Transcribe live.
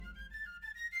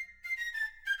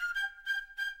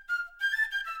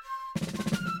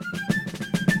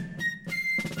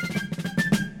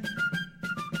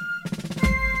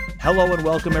Hello and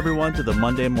welcome everyone to the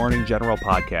Monday Morning General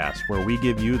Podcast, where we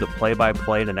give you the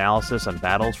play-by-play analysis on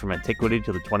battles from antiquity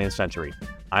to the 20th century.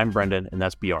 I'm Brendan, and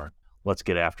that's Bjorn. Let's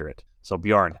get after it. So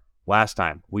Bjorn, last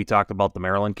time we talked about the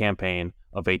Maryland campaign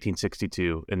of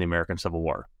 1862 in the American Civil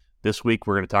War. This week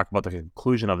we're going to talk about the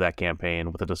conclusion of that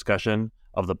campaign with a discussion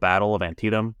of the Battle of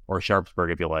Antietam, or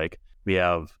Sharpsburg if you like. We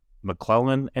have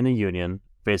McClellan and the Union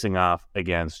facing off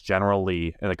against General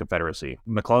Lee and the Confederacy.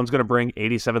 McClellan's going to bring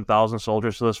 87,000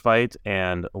 soldiers to this fight,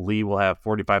 and Lee will have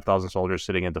 45,000 soldiers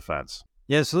sitting in defense.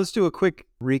 Yeah, so let's do a quick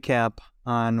recap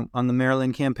on the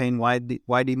Maryland campaign. Why'd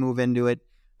he move into it?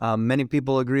 Many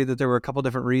people agree that there were a couple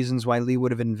different reasons why Lee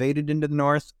would have invaded into the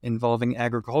North, involving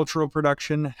agricultural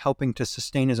production, helping to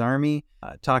sustain his army,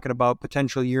 talking about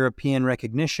potential European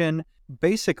recognition.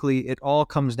 Basically, it all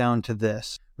comes down to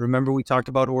this. Remember, we talked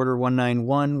about Order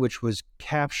 191, which was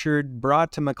captured,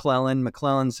 brought to McClellan.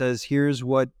 McClellan says, here's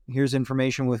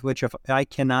information with which if I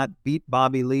cannot beat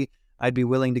Bobby Lee, I'd be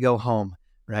willing to go home,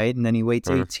 right? And then he waits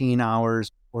 18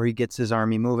 hours before he gets his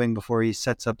army moving, before he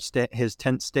sets up his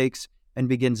tent stakes and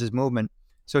begins his movement.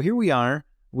 So here we are.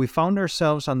 We found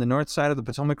ourselves on the north side of the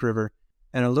Potomac River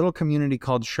in a little community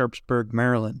called Sharpsburg,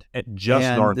 Maryland.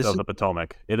 North of the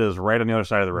Potomac. It is right on the other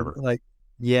side of the river.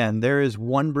 Yeah, and there is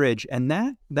one bridge, and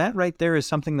that right there is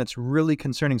something that's really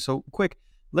concerning. So quick,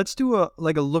 let's do a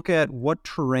look at what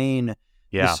terrain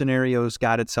the scenario's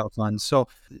got itself on. So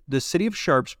the city of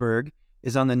Sharpsburg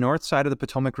is on the north side of the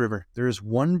Potomac River. There is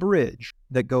one bridge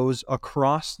that goes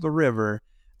across the river,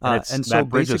 and so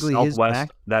basically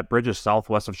that bridge is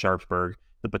southwest of Sharpsburg.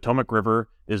 The Potomac River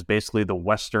is basically the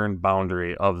western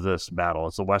boundary of this battle.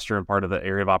 It's the western part of the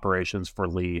area of operations for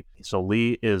Lee. So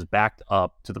Lee is backed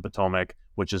up to the Potomac,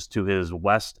 which is to his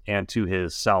west and to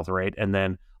his south, right? And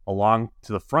then along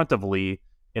to the front of Lee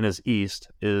in his east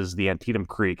is the Antietam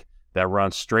Creek that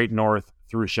runs straight north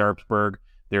through Sharpsburg.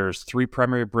 There's three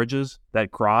primary bridges that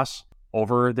cross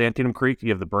over the Antietam Creek. You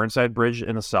have the Burnside Bridge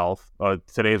in the south.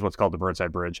 Today is what's called the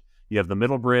Burnside Bridge. You have the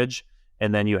Middle Bridge,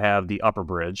 and then you have the Upper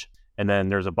Bridge. And then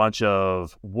there's a bunch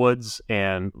of woods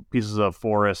and pieces of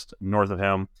forest north of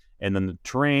him. And then the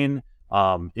terrain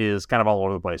is kind of all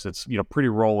over the place. It's, pretty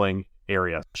rolling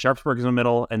area. Sharpsburg is in the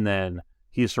middle, and then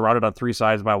he's surrounded on three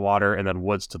sides by water and then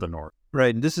woods to the north.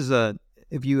 Right. This is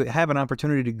if you have an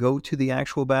opportunity to go to the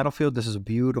actual battlefield, this is a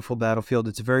beautiful battlefield.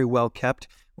 It's very well kept.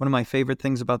 One of my favorite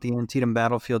things about the Antietam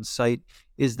battlefield site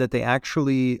is that they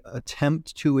actually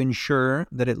attempt to ensure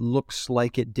that it looks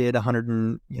like it did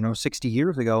 160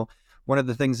 years ago. One of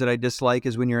the things that I dislike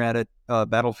is when you're at a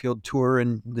battlefield tour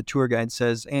and the tour guide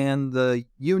says, and the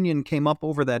Union came up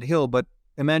over that hill, but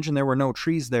imagine there were no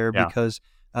trees there because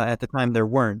at the time there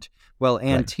weren't. Well,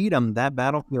 Antietam, that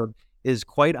battlefield, is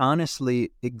quite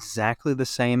honestly exactly the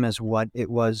same as what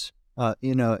it was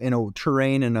in a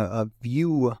terrain and a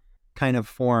view kind of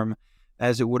form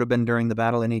as it would have been during the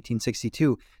battle in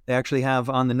 1862. They actually have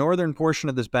on the northern portion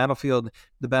of this battlefield,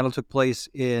 the battle took place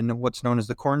in what's known as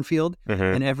the cornfield,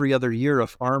 and every other year a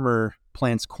farmer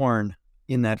plants corn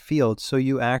in that field. So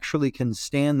you actually can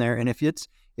stand there, and if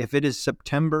it is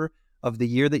September of the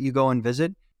year that you go and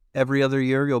visit, every other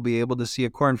year you'll be able to see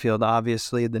a cornfield.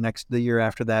 Obviously, the year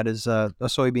after that is a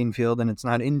soybean field, and it's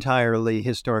not entirely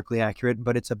historically accurate,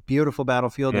 but it's a beautiful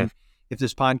battlefield. And if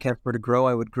this podcast were to grow,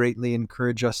 I would greatly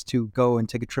encourage us to go and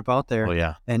take a trip out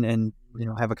there and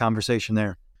have a conversation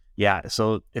there. Yeah,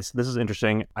 so this is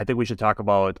interesting. I think we should talk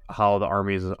about how the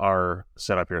armies are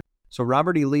set up here. So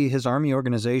Robert E. Lee, his army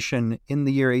organization in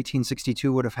the year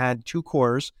 1862 would have had two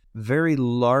corps, very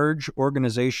large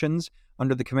organizations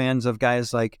under the commands of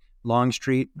guys like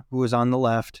Longstreet, who was on the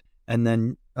left, and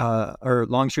then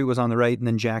Longstreet was on the right, and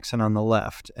then Jackson on the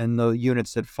left, and the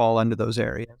units that fall under those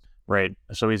areas. Right.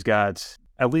 So he's got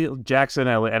at least Jackson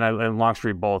and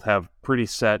Longstreet both have pretty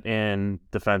set in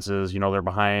defenses. They're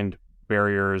behind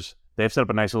barriers. They've set up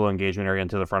a nice little engagement area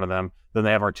into the front of them. Then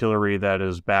they have artillery that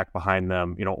is back behind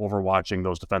them, overwatching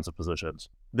those defensive positions.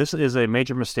 This is a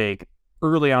major mistake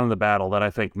early on in the battle that I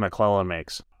think McClellan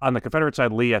makes. On the Confederate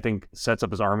side, Lee, I think, sets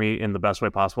up his army in the best way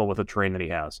possible with the terrain that he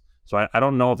has. So I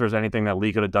don't know if there's anything that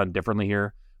Lee could have done differently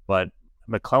here, but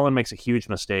McClellan makes a huge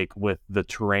mistake with the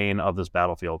terrain of this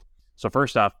battlefield. So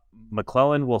first off,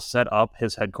 McClellan will set up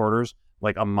his headquarters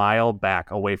like a mile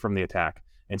back away from the attack.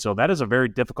 And so that is a very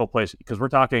difficult place because we're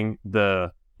talking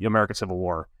the American Civil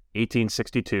War,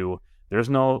 1862. There's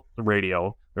no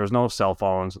radio. There's no cell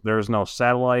phones. There's no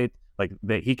satellite.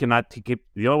 He cannot keep,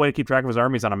 the only way to keep track of his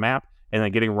army is on a map and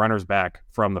then getting runners back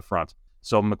from the front.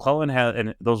 So McClellan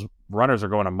and those runners are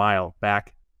going a mile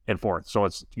back and forth. So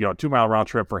it's, a 2-mile round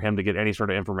trip for him to get any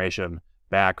sort of information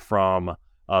back from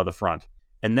the front.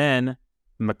 And then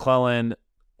McClellan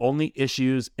only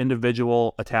issues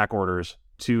individual attack orders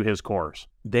to his corps.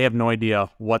 They have no idea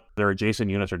what their adjacent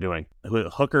units are doing.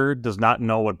 Hooker does not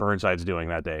know what Burnside's doing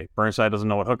that day. Burnside doesn't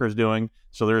know what Hooker's doing,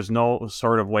 so there's no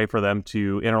sort of way for them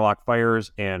to interlock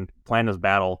fires and plan this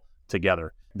battle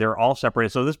together. They're all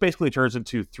separated. So this basically turns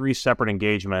into 3 separate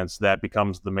engagements that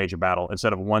becomes the major battle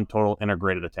instead of one total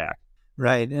integrated attack.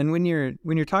 Right. And when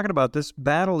you're talking about this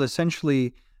battle,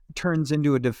 essentially turns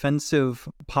into a defensive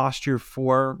posture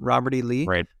for Robert E. Lee.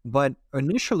 Right. But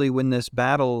initially, when this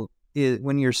battle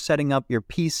when you're setting up your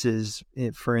pieces,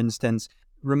 for instance,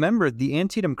 remember the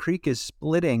Antietam Creek is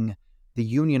splitting the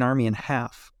Union Army in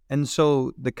half. And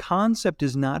so the concept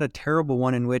is not a terrible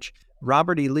one in which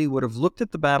Robert E. Lee would have looked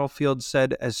at the battlefield,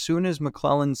 said, as soon as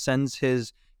McClellan sends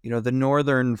his, the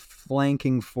northern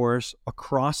flanking force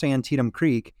across Antietam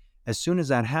Creek, as soon as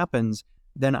that happens,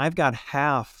 then I've got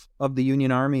half of the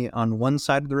Union Army on one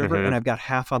side of the river and I've got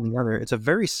half on the other. It's a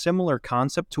very similar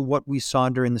concept to what we saw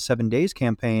during the 7 Days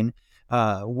Campaign,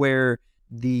 where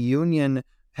the Union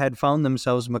had found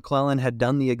themselves, McClellan had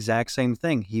done the exact same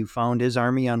thing. He found his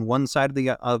army on one side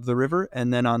of the river,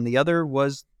 and then on the other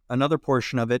was another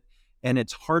portion of it, and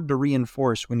it's hard to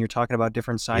reinforce when you're talking about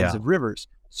different sides of rivers.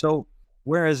 So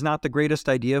whereas not the greatest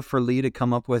idea for Lee to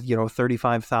come up with,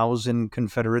 35,000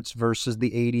 Confederates versus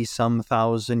the 80-some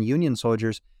thousand Union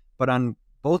soldiers, but on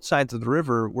both sides of the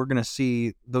river, we're going to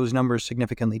see those numbers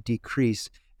significantly decrease.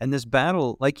 And this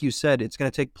battle, like you said, it's going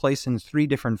to take place in 3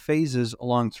 different phases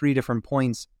along 3 different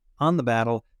points on the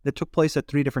battle that took place at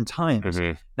 3 different times.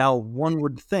 Now, one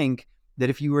would think that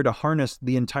if you were to harness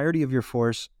the entirety of your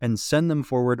force and send them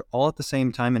forward all at the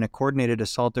same time in a coordinated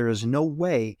assault, there is no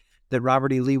way that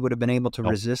Robert E. Lee would have been able to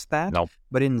resist that.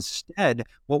 But instead,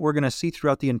 what we're going to see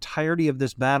throughout the entirety of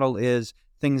this battle is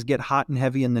things get hot and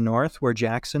heavy in the north where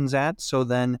Jackson's at. So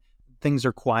then things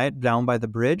are quiet down by the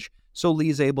bridge. So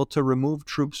Lee's able to remove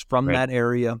troops from that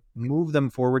area, move them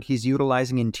forward. He's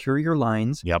utilizing interior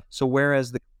lines. So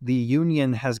whereas the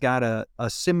Union has got a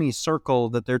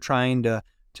semicircle that they're trying to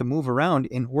move around,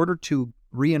 in order to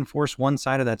reinforce one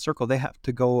side of that circle, they have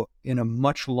to go in a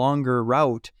much longer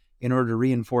route in order to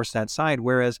reinforce that side.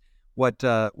 Whereas what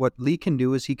Lee can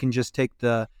do is he can just take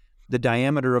the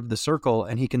diameter of the circle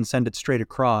and he can send it straight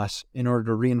across in order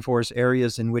to reinforce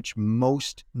areas in which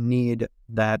most need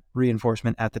that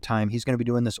reinforcement at the time. He's going to be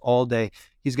doing this all day.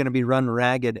 He's going to be run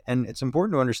ragged. And it's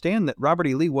important to understand that Robert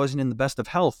E. Lee wasn't in the best of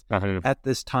health at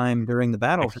this time during the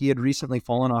battle. He had recently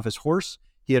fallen off his horse.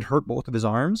 He had hurt both of his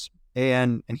arms,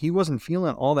 and he wasn't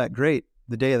feeling all that great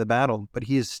the day of the battle, but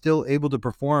he is still able to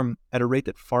perform at a rate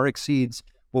that far exceeds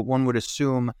what one would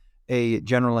assume a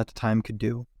general at the time could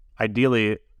do.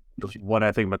 Ideally, what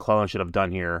I think McClellan should have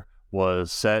done here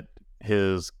was set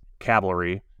his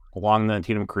cavalry along the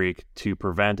Antietam Creek to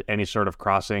prevent any sort of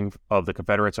crossing of the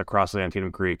Confederates across the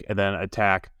Antietam Creek, and then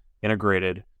attack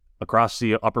integrated across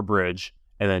the upper bridge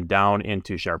and then down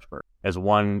into Sharpsburg as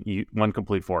one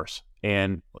complete force.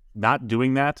 And not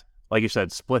doing that, like you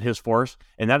said, split his force,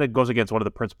 and that goes against one of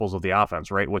the principles of the offense,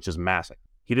 right, which is massing.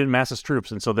 He didn't mass his troops,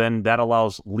 and so then that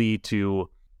allows Lee to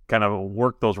kind of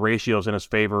work those ratios in his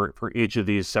favor for each of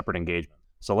these separate engagements.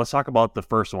 So let's talk about the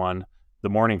first one, the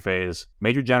morning phase.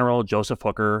 Major General Joseph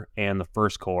Hooker and the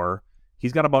 1st Corps,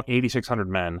 he's got about 8,600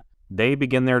 men. They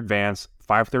begin their advance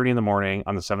 5:30 in the morning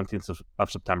on the 17th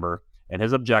of September, and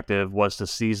his objective was to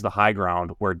seize the high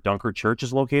ground where Dunker Church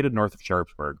is located north of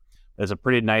Sharpsburg. There's a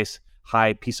pretty nice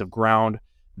high piece of ground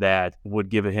that would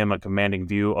give him a commanding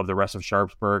view of the rest of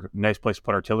Sharpsburg. Nice place to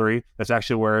put artillery. That's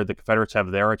actually where the Confederates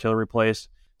have their artillery placed.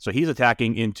 So he's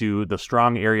attacking into the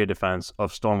strong area defense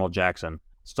of Stonewall Jackson.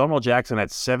 Stonewall Jackson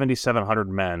had 7,700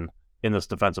 men in this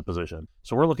defensive position.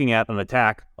 So we're looking at an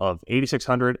attack of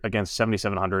 8,600 against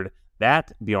 7,700.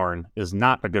 That, Bjorn, is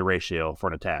not a good ratio for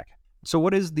an attack. So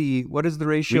what is the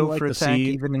ratio for attack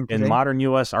even in modern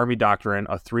U.S. Army doctrine,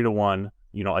 a 3-to-1,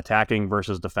 attacking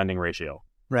versus defending ratio.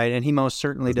 Right, and he most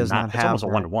certainly does not have. It's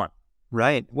almost a 1-to-1.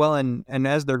 Right. Well, and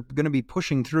as they're going to be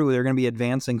pushing through, they're going to be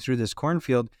advancing through this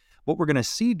cornfield. What we're going to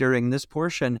see during this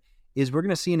portion is we're going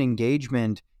to see an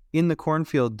engagement in the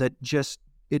cornfield that just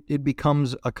it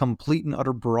becomes a complete and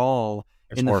utter brawl.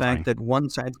 It's in horrifying. The fact that one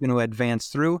side's going to advance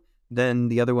through, then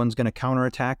the other one's going to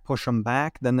counterattack, push them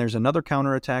back. Then there's another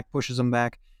counterattack, pushes them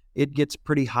back. It gets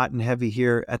pretty hot and heavy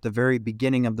here at the very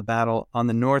beginning of the battle on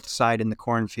the north side in the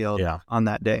cornfield on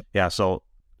that day. Yeah, so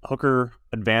Hooker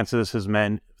advances his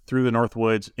men through the north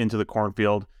woods into the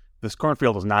cornfield. This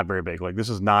cornfield is not very big. Like, this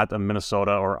is not a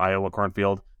Minnesota or Iowa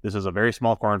cornfield. This is a very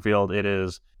small cornfield. It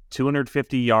is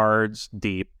 250 yards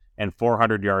deep and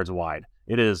 400 yards wide.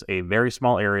 It is a very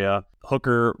small area.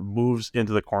 Hooker moves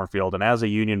into the cornfield, and as the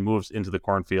Union moves into the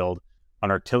cornfield,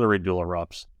 an artillery duel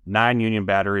erupts. 9 Union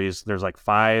batteries. There's like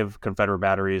 5 Confederate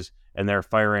batteries, and they're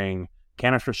firing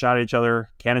cannon shot at each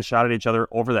other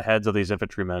over the heads of these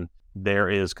infantrymen. There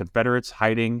is Confederates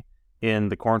hiding in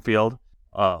the cornfield.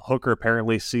 Hooker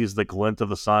apparently sees the glint of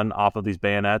the sun off of these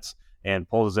bayonets and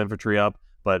pulls his infantry up,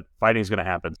 but fighting is going to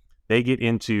happen. They get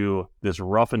into this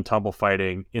rough and tumble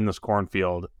fighting in this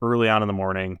cornfield early on in the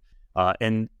morning.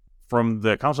 And from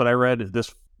the accounts that I read,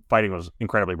 this fighting was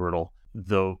incredibly brutal.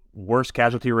 The worst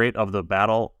casualty rate of the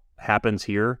battle happens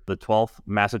here. The 12th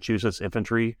Massachusetts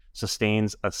Infantry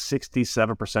sustains a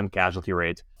 67% casualty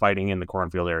rate fighting in the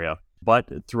cornfield area. But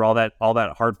through all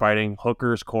that hard fighting,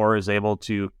 Hooker's corps is able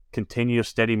to continue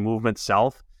steady movement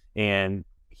south, and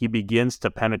he begins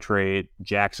to penetrate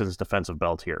Jackson's defensive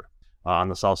belt here on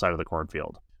the south side of the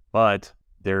cornfield. But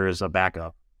there is a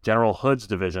backup. General Hood's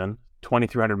division,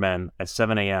 2,300 men at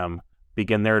 7 a.m.,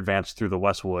 begin their advance through the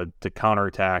Westwood to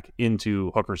counterattack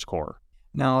into Hooker's corps.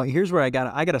 Now, here's where I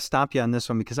gotta stop you on this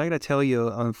one, because I gotta tell you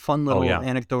a fun little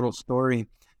anecdotal story.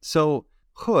 So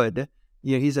Hood,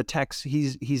 he's a Tex.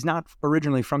 He's not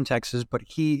originally from Texas, but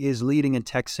he is leading a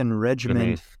Texan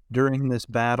regiment during this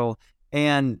battle,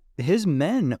 and his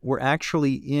men were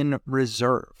actually in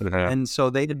reserve, and so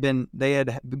they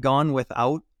had gone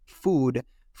without food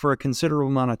for a considerable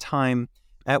amount of time.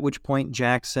 At which point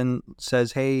Jackson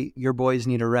says, "Hey, your boys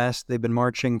need a rest. They've been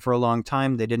marching for a long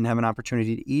time. They didn't have an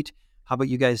opportunity to eat. How about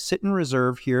you guys sit in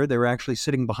reserve here?" They were actually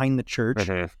sitting behind the church,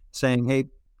 saying, "Hey,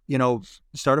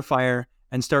 start a fire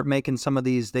and start making some of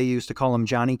these." They used to call them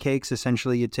Johnny cakes.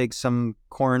 Essentially, you take some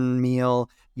cornmeal,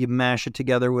 you mash it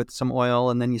together with some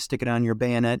oil, and then you stick it on your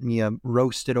bayonet and you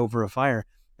roast it over a fire.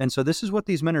 And so this is what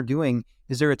these men are doing,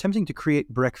 is they're attempting to create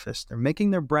breakfast. They're making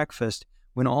their breakfast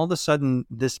when all of a sudden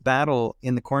this battle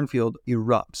in the cornfield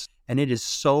erupts. And it is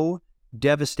so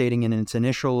devastating in its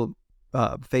initial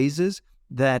phases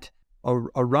that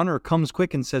a runner comes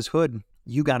quick and says, "Hood,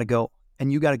 you got to go.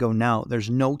 And you got to go now. There's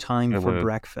no time for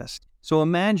breakfast." So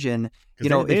imagine, they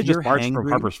if just you're marched hangry, from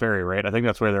Harper's Ferry, right? I think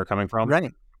that's where they're coming from.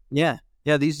 Right. Yeah.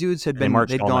 Yeah. These dudes they'd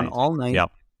gone all night,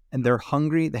 and they're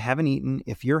hungry. They haven't eaten.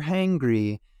 If you're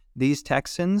hangry, these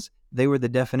Texans, they were the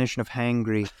definition of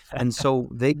hangry. And so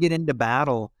they get into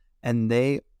battle and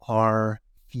they are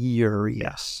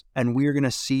furious. And we're going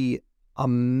to see a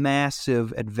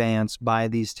massive advance by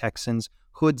these Texans.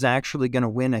 Hood's actually going to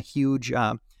win a huge,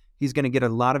 he's going to get a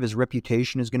lot of his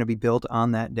reputation is going to be built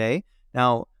on that day.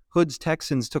 Now, Hood's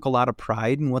Texans took a lot of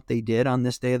pride in what they did on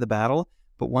this day of the battle.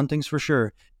 But one thing's for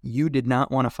sure, you did not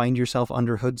want to find yourself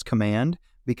under Hood's command,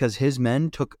 because his men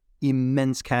took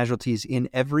immense casualties in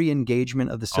every engagement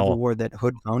of the Civil War that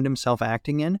Hood found himself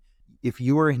acting in. If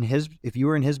you were in his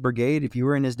brigade, if you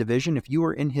were in his division, if you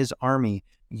were in his army,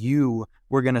 you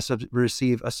were going to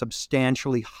receive a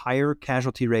substantially higher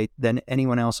casualty rate than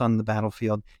anyone else on the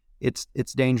battlefield. It's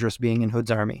dangerous being in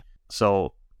Hood's army.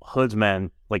 So Hood's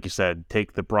men, like you said,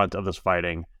 take the brunt of this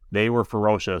fighting. They were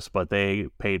ferocious, but they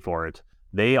paid for it.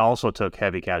 They also took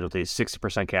heavy casualties,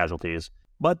 60% casualties.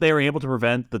 But they were able to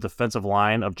prevent the defensive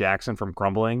line of Jackson from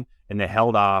crumbling, and they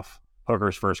held off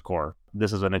Hooker's First Corps.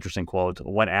 This is an interesting quote.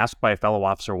 When asked by a fellow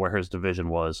officer where his division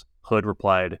was, Hood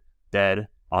replied, "Dead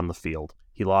on the field."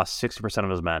 He lost 60% of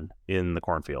his men in the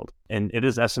cornfield. And it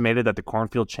is estimated that the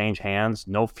cornfield changed hands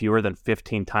no fewer than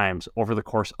 15 times over the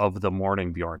course of the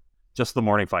morning, Bjorn. Just the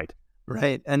morning fight.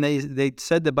 Right. And they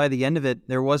said that by the end of it,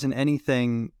 there wasn't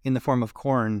anything in the form of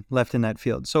corn left in that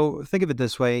field. So think of it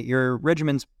this way. Your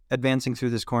regiment's advancing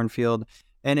through this cornfield,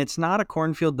 and it's not a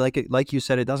cornfield like you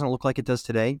said, it doesn't look like it does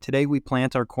today. Today, we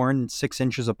plant our corn 6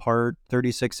 inches apart,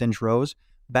 36-inch rows.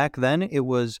 Back then, it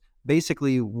was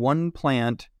basically one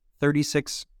plant,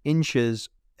 36 inches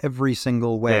every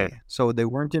single way. Yeah. So they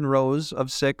weren't in rows of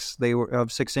 6. They were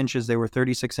of 6 inches. They were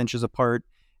 36 inches apart.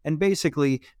 And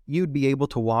basically, you'd be able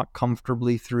to walk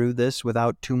comfortably through this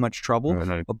without too much trouble.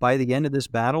 Mm-hmm. But by the end of this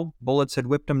battle, bullets had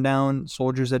whipped them down.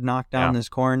 Soldiers had knocked down this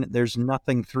corn. There's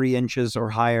nothing 3 inches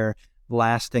or higher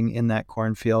lasting in that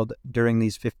cornfield during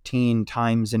these 15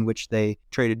 times in which they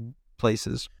traded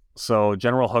places. So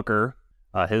General Hooker,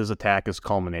 his attack is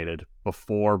culminated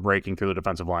before breaking through the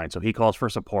defensive line. So he calls for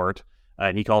support,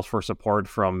 and he calls for support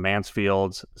from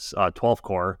Mansfield's 12th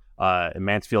Corps.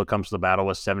 Mansfield comes to the battle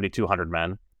with 7,200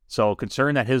 men. So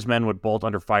concerned that his men would bolt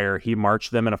under fire, he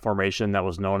marched them in a formation that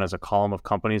was known as a column of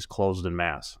companies closed in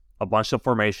mass. A bunch of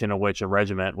formation in which a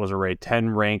regiment was arrayed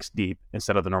 10 ranks deep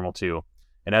instead of the normal 2.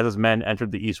 And as his men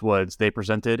entered the East Woods, they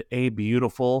presented a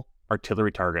beautiful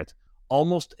artillery target.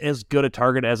 Almost as good a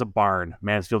target as a barn.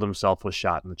 Mansfield himself was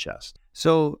shot in the chest.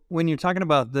 So when you're talking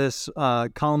about this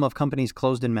column of companies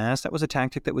closed in mass, that was a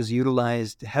tactic that was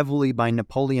utilized heavily by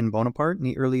Napoleon Bonaparte in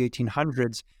the early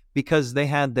 1800s. because they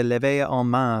had the levée en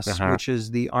masse, Uh-huh. which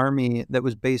is the army that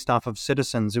was based off of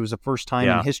citizens. It was the first time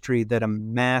in Yeah. history that a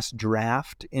mass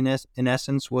draft, in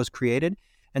essence, was created.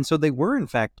 And so they were, in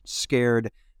fact,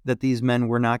 scared that these men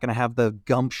were not going to have the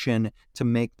gumption to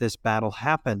make this battle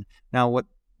happen. Now,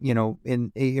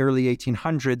 in the early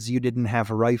 1800s, you didn't have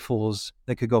rifles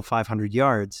that could go 500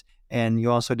 yards. And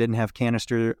you also didn't have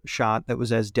canister shot that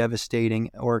was as devastating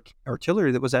or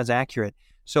artillery that was as accurate.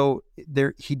 So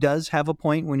he does have a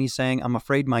point when he's saying, I'm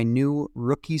afraid my new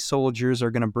rookie soldiers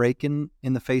are going to break in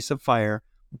the face of fire,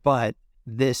 but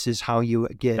this is how you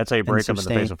get That's how you break them in the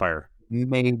face of fire.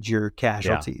 Major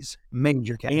casualties. Yeah.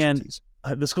 Major casualties.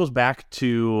 And this goes back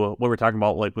to what we're talking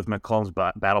about, like with McClellan's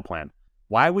battle plan.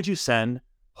 Why would you send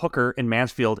Hooker and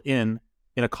Mansfield in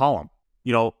a column,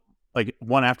 like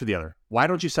one after the other? Why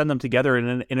don't you send them together in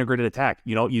an integrated attack?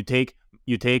 You take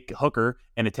Hooker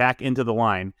and attack into the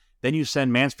line. Then you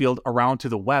send Mansfield around to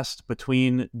the west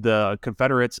between the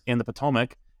Confederates and the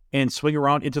Potomac and swing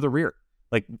around into the rear.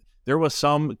 Like, there was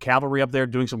some cavalry up there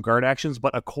doing some guard actions,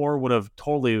 but a corps would have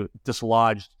totally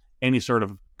dislodged any sort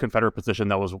of Confederate position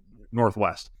that was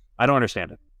northwest. I don't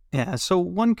understand it. Yeah, so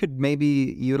one could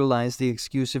maybe utilize the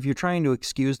excuse, if you're trying to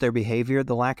excuse their behavior,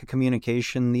 the lack of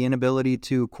communication, the inability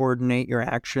to coordinate your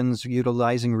actions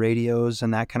utilizing radios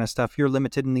and that kind of stuff. You're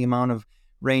limited in the amount of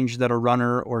range that a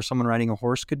runner or someone riding a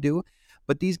horse could do.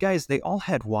 But these guys, they all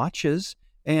had watches,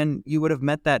 and you would have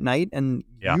met that night. And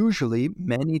usually,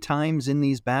 many times in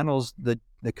these battles, the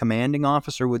commanding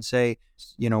officer would say,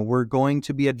 we're going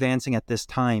to be advancing at this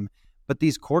time. But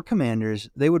these corps commanders,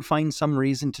 they would find some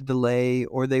reason to delay,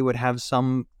 or they would have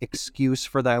some excuse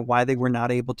for that, why they were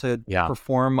not able to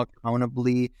perform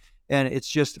accountably. And it's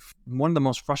just one of the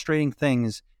most frustrating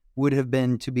things would have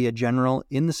been to be a general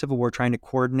in the Civil War trying to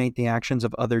coordinate the actions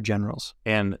of other generals.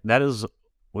 And that is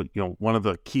one of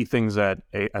the key things that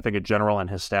I think a general and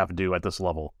his staff do at this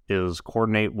level is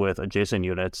coordinate with adjacent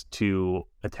units to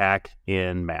attack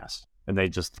in mass. And they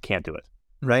just can't do it.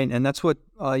 Right, and that's what,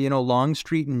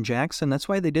 Longstreet and Jackson, that's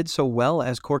why they did so well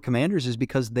as corps commanders, is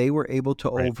because they were able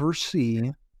to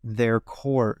oversee their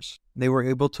corps. They were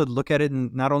able to look at it,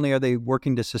 and not only are they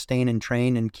working to sustain and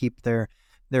train and keep their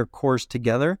corps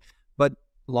together, but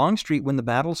Longstreet, when the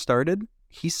battle started,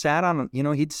 he'd sit on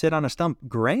a stump.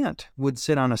 Grant would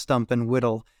sit on a stump and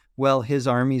whittle while his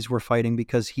armies were fighting,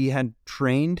 because he had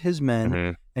trained his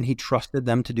men and he trusted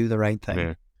them to do the right thing.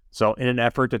 Mm-hmm. So in an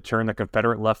effort to turn the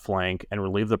Confederate left flank and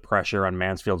relieve the pressure on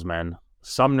Mansfield's men,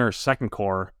 Sumner's 2nd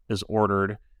Corps is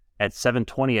ordered at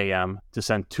 7:20 a.m. to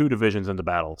send 2 divisions into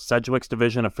battle. Sedgwick's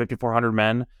division of 5,400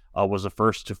 men was the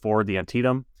first to ford the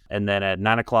Antietam. And then at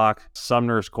 9 o'clock,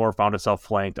 Sumner's corps found itself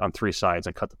flanked on 3 sides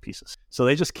and cut to pieces. So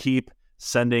they just keep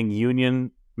sending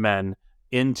Union men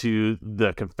into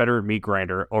the Confederate meat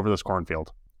grinder over this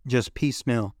cornfield. Just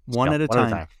piecemeal, one at a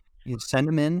time. You send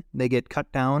them in, they get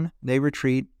cut down, they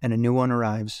retreat, and a new one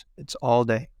arrives. It's all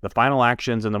day. The final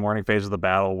actions in the morning phase of the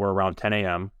battle were around 10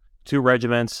 a.m. 2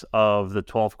 regiments of the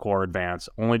 12th Corps advance,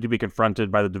 only to be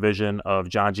confronted by the division of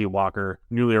John G. Walker,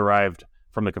 newly arrived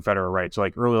from the Confederate right. So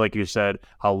like you said,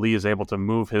 how Lee is able to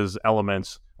move his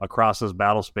elements across his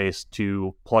battle space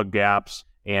to plug gaps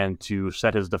and to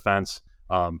set his defense.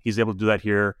 He's able to do that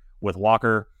here with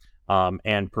Walker.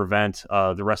 And prevent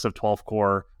the rest of 12th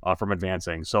Corps from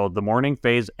advancing. So the morning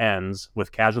phase ends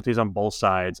with casualties on both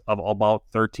sides of about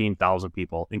 13,000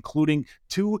 people, including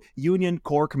 2 Union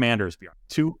Corps commanders.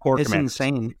 2 Corps commanders. It's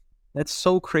insane. That's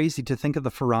so crazy to think of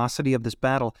the ferocity of this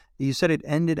battle. You said it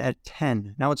ended at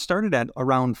 10. Now it started at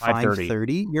around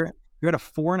 5:30. You're at a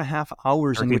 4.5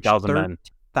 hours in which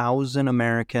 30,000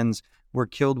 Americans were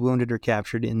killed, wounded, or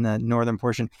captured in the northern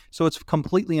portion. So it's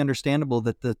completely understandable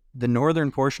that the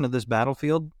northern portion of this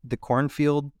battlefield, the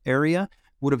cornfield area,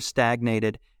 would have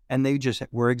stagnated, and they just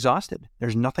were exhausted.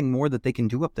 There's nothing more that they can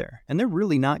do up there. And they're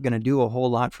really not going to do a whole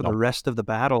lot for the rest of the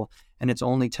battle, and it's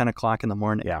only 10 o'clock in the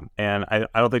morning. Yeah, and I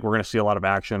don't think we're going to see a lot of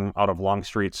action out of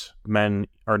Longstreet's men,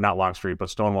 or not Longstreet, but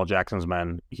Stonewall Jackson's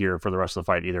men here for the rest of the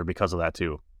fight either, because of that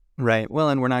too. Right. Well,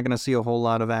 and we're not going to see a whole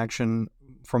lot of action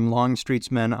from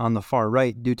Longstreet's men on the far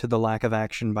right due to the lack of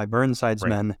action by Burnside's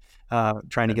men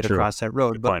trying to get across that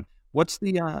road. Good but point. What's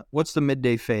the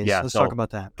midday phase? Yeah, Let's talk about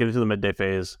that. Get into the midday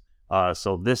phase.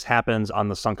 So this happens on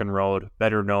the Sunken Road,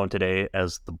 better known today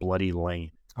as the Bloody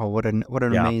Lane. Oh, what an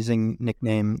amazing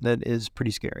nickname. That is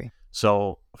pretty scary.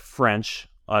 So French,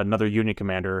 another Union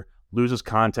commander, loses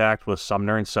contact with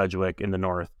Sumner and Sedgwick in the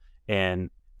north, and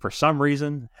for some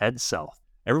reason heads south.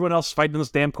 Everyone else is fighting in this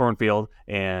damn cornfield,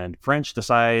 and French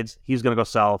decides he's going to go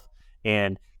south,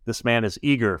 and this man is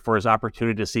eager for his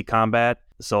opportunity to see combat.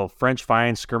 So French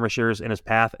finds skirmishers in his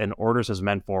path and orders his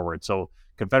men forward. So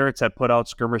Confederates had put out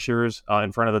skirmishers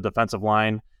in front of the defensive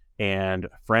line, and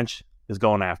French is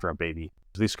going after a baby.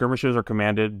 These skirmishers are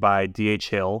commanded by D.H.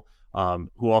 Hill,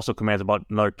 who also commands about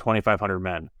another 2,500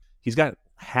 men. He's got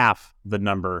half the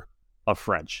number of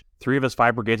French. 3 of his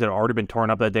 5 brigades had already been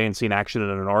torn up that day and seen action in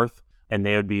the north, and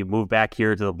they would be moved back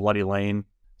here to the Bloody Lane.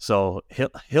 So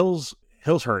Hill's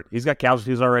hurt. He's got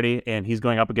casualties already, and he's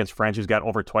going up against French, who's got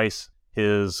over twice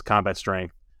his combat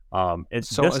strength.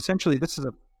 Essentially, this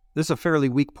is a fairly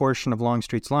weak portion of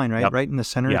Longstreet's line, right? Yep. Right in the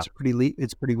center, it's pretty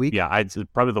weak. Yeah, it's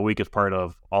probably the weakest part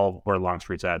of all where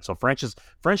Longstreet's at. So French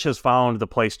has found the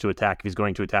place to attack if he's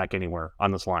going to attack anywhere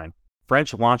on this line.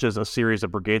 French launches a series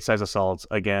of brigade-sized assaults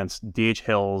against D.H.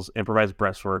 Hill's improvised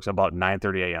breastworks about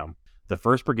 9:30 a.m. The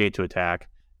first brigade to attack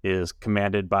is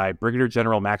commanded by Brigadier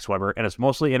General Max Weber, and it's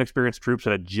mostly inexperienced troops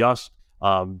that had just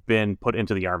been put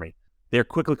into the army. They are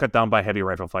quickly cut down by heavy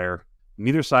rifle fire.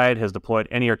 Neither side has deployed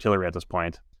any artillery at this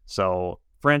point. So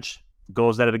French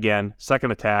goes at it again.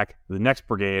 Second attack, the next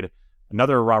brigade,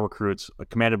 another raw recruits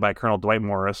commanded by Colonel Dwight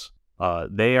Morris.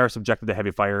 They are subjected to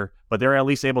heavy fire, but they're at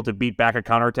least able to beat back a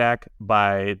counterattack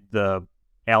by the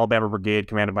Alabama Brigade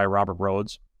commanded by Robert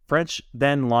Rhodes. French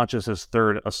then launches his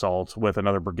third assault with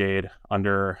another brigade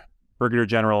under Brigadier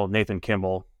General Nathan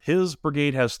Kimball. His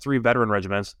brigade has 3 veteran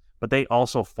regiments, but they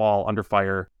also fall under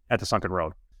fire at the Sunken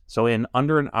Road. So in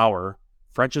under an hour,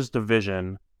 French's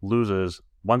division loses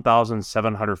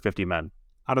 1,750 men.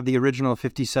 Out of the original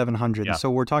 5,700. Yeah. So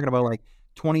we're talking about like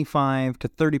 25 to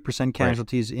 30%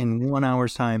 casualties in 1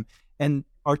 hour's time. And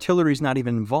artillery's not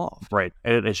even involved. Right.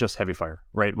 It's just heavy fire,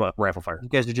 right? Well, rifle fire. You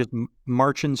guys are just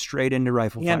marching straight into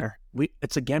rifle fire.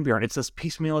 It's again, Bjorn, it's this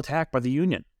piecemeal attack by the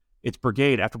Union. It's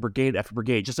brigade after brigade after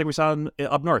brigade, just like we saw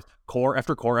up north, corps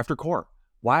after corps after corps.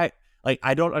 Why?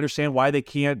 I don't understand why they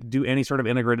can't do any sort of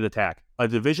integrated attack. A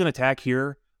division attack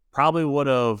here probably would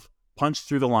have punched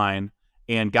through the line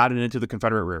and gotten into the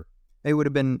Confederate rear. It would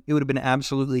have been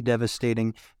absolutely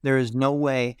devastating. There is no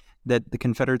way that the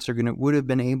Confederates would have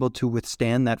been able to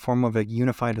withstand that form of a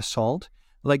unified assault.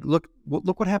 Like, look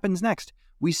what happens next.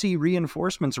 We see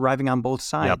reinforcements arriving on both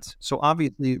sides. Yep. So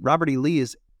obviously, Robert E. Lee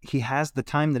he has the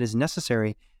time that is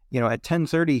necessary. At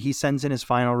 10:30, he sends in his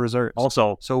final reserves.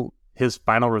 Also, so his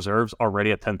final reserves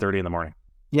already at 10:30 in the morning.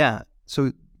 Yeah.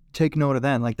 So take note of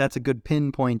that. Like, that's a good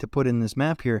pinpoint to put in this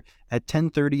map here. At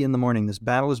 10:30 in the morning, this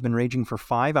battle has been raging for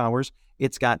 5 hours.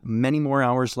 It's got many more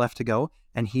hours left to go,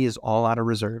 and he is all out of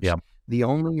reserves. Yep. The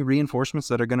only reinforcements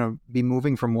that are going to be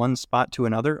moving from one spot to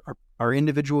another are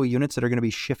individual units that are going to be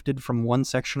shifted from one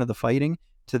section of the fighting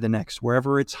to the next,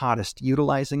 wherever it's hottest,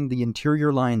 utilizing the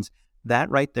interior lines. That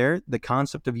right there, the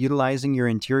concept of utilizing your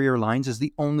interior lines is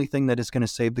the only thing that is going to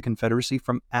save the Confederacy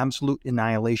from absolute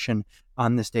annihilation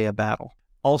on this day of battle.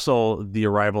 Also, the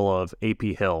arrival of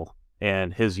A.P. Hill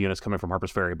and his units coming from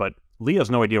Harper's Ferry, but Lee has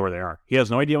no idea where they are. He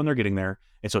has no idea when they're getting there,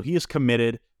 and so he is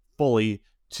committed fully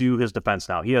to his defense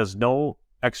now. He has no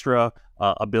extra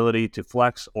ability to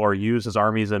flex or use his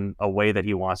armies in a way that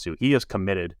he wants to. He is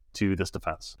committed to this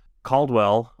defense.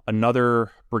 Caldwell,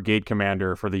 another brigade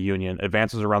commander for the Union,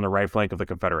 advances around the right flank of the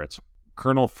Confederates.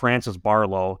 Colonel Francis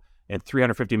Barlow and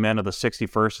 350 men of the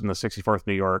 61st and the 64th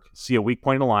New York see a weak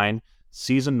point in the line,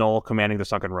 sees a knoll commanding the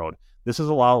Sunken Road. This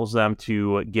allows them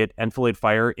to get enfilade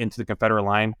fire into the Confederate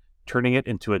line, turning it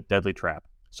into a deadly trap.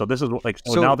 So this is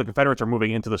so now the Confederates are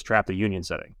moving into this trap the Union's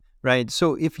setting. Right.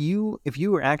 So if you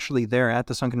were actually there at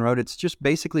the Sunken Road, it's just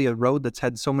basically a road that's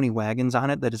had so many wagons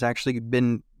on it that has actually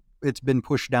been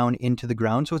pushed down into the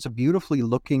ground. So it's a beautifully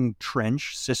looking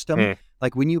trench system.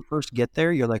 Like when you first get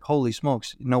there, you're like, holy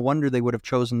smokes, no wonder they would have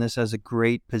chosen this as a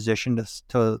great position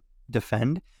to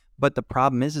defend. But the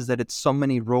problem is that it's so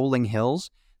many rolling hills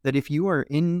that if you are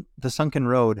in the Sunken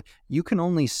Road, you can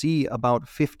only see about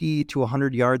 50 to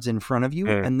 100 yards in front of you.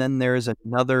 And then there's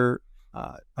another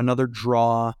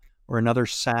draw or another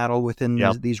saddle within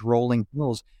these rolling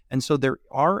hills. And so there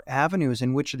are avenues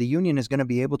in which the Union is going to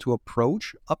be able to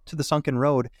approach up to the Sunken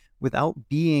Road without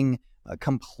being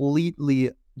completely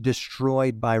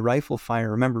destroyed by rifle fire.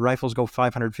 Remember, rifles go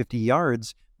 550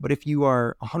 yards, but if you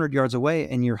are 100 yards away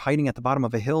and you're hiding at the bottom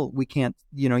of a hill, you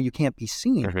can't be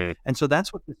seen. Mm-hmm. And so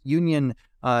that's what the Union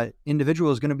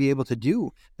individual is going to be able to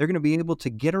do. They're going to be able to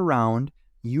get around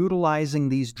utilizing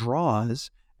these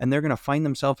draws, and they're going to find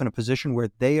themselves in a position where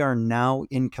they are now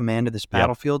in command of this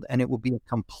battlefield, and it will be a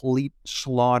complete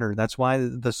slaughter. That's why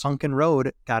the Sunken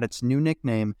Road got its new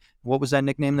nickname. What was that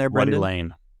nickname there, Brendan? Bloody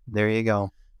Lane. There you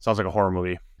go. Sounds like a horror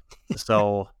movie.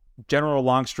 So General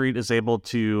Longstreet is able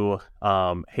to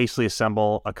hastily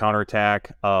assemble a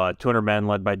counterattack. 200 men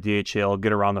led by D.H. Hill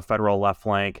get around the Federal left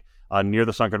flank near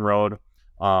the Sunken Road.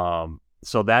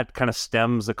 So that kind of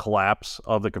stems the collapse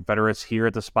of the Confederates here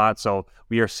at the spot. So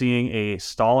we are seeing a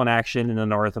stall in action in the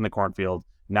north in the cornfield.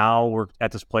 Now we're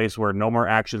at this place where no more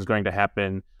action is going to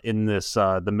happen in this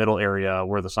the middle area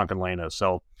where the sunken lane is.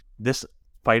 So this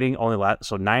fighting only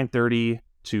lasts 9:30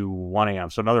 to 1 a.m.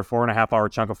 So another 4.5 hour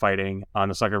chunk of fighting on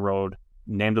the second road,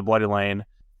 named the Bloody Lane.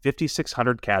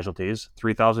 5,600 casualties,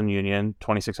 3,000 Union,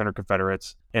 2,600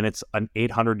 Confederates, and it's an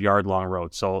 800-yard long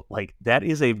road. So, like, that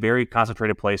is a very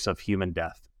concentrated place of human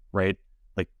death, right?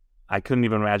 Like, I couldn't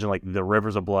even imagine, like, the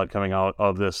rivers of blood coming out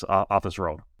of this off this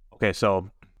road. Okay,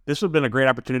 so this would have been a great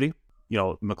opportunity. You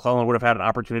know, McClellan would have had an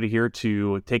opportunity here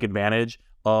to take advantage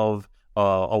of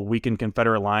a weakened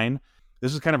Confederate line.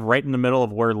 This is kind of right in the middle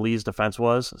of where Lee's defense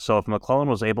was. So if McClellan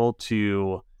was able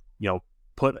to,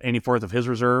 put any forth of his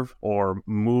reserve or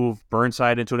move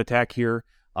Burnside into an attack here,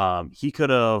 he could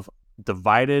have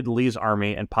divided Lee's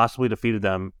army and possibly defeated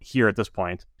them here at this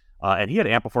point. And he had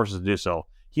ample forces to do so.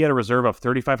 He had a reserve of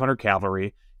 3,500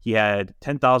 cavalry. He had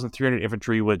 10,300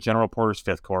 infantry with General Porter's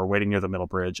 5th Corps waiting near the Middle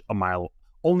Bridge,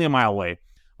 only a mile away.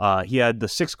 He had the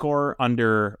 6th Corps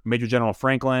under Major General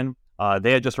Franklin.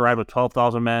 They had just arrived with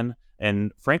 12,000 men,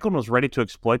 and Franklin was ready to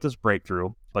exploit this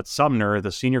breakthrough, but Sumner,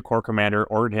 the senior corps commander,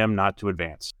 ordered him not to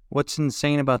advance. What's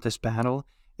insane about this battle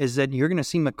is that you're going to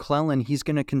see McClellan, he's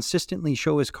going to consistently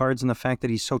show his cards in the fact that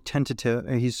he's so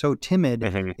timid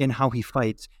in how he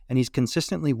fights, and he's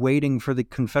consistently waiting for the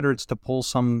Confederates to pull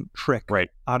some trick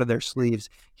out of their sleeves.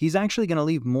 He's actually going to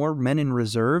leave more men in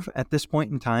reserve at this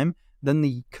point in time than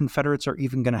the Confederates are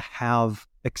even going to have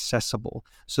accessible.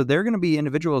 So there are going to be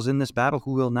individuals in this battle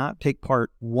who will not take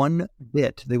part one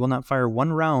bit. They will not fire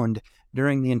one round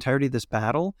during the entirety of this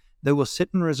battle. They will sit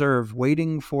in reserve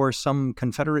waiting for some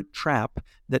Confederate trap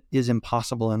that is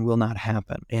impossible and will not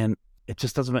happen. And it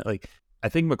just doesn't I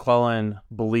think McClellan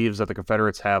believes that the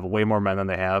Confederates have way more men than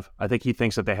they have. I think he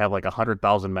thinks that they have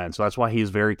 100,000 men. So that's why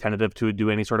he's very tentative to do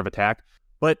any sort of attack.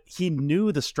 But he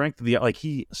knew the strength of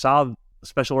he saw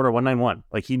Special Order 191.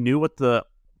 He knew what the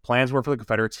plans were for the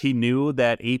Confederates. He knew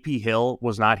that A.P. Hill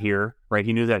was not here, right?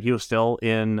 He knew that he was still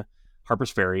in Harper's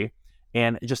Ferry.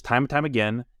 And just time and time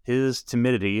again, his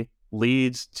timidity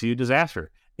leads to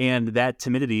disaster. And that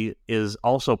timidity is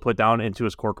also put down into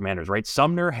his corps commanders, right?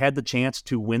 Sumner had the chance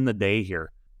to win the day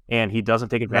here, and he doesn't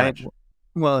take advantage. Right.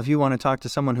 Well, if you want to talk to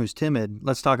someone who's timid,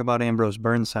 let's talk about Ambrose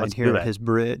Burnside here at his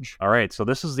bridge. All right, so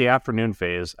this is the afternoon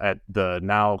phase at the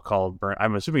now called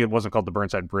I'm assuming it wasn't called the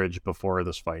Burnside Bridge before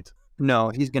this fight. No,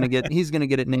 he's gonna get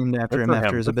it named after him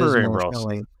after his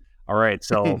abysmal. All right,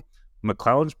 so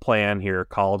McClellan's plan here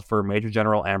called for Major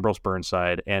General Ambrose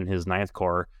Burnside and his 9th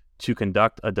Corps to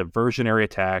conduct a diversionary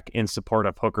attack in support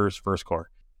of Hooker's 1st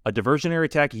Corps. A diversionary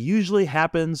attack usually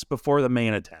happens before the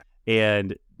main attack,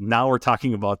 and now we're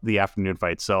talking about the afternoon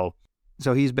fight. So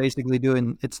he's basically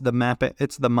doing it's the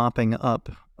mopping up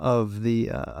of the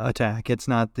attack. It's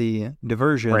not the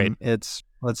diversion. Right. It's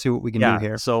let's see what we can do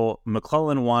here. So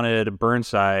McClellan wanted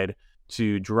Burnside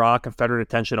to draw Confederate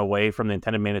attention away from the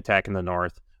intended main attack in the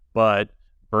north, but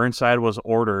Burnside was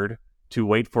ordered to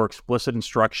wait for explicit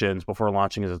instructions before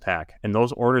launching his attack, and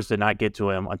those orders did not get to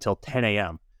him until 10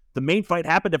 a.m. The main fight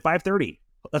happened at 5:30.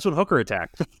 That's when Hooker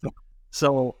attacked.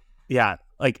 So yeah,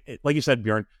 like you said,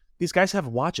 Bjorn, these guys have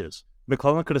watches.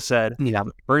 McClellan could have said,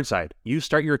 Burnside, you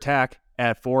start your attack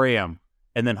at 4 a.m.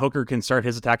 and then Hooker can start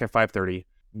his attack at 5:30.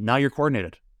 Now you're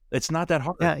coordinated. It's not that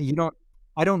hard. Yeah,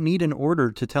 I don't need an order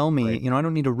to tell me, right. I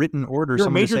don't need a written order. You're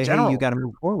someone a major to say, general. Hey, you got to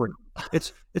move forward.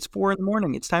 It's 4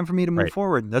 a.m. It's time for me to move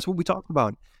forward. That's what we talked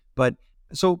about. But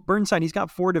so Burnside, he's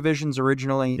got 4 divisions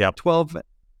originally,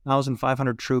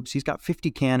 12,500 troops. He's got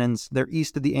 50 cannons. They're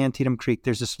east of the Antietam Creek.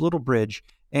 There's this little bridge.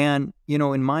 And,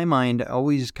 in my mind, I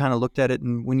always kind of looked at it,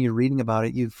 and when you're reading about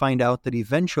it, you find out that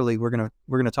eventually we're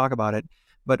gonna talk about it,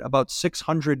 but about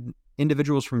 600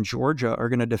 individuals from Georgia are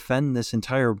going to defend this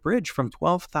entire bridge from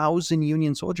 12,000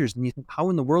 Union soldiers. And you think, how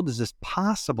in the world is this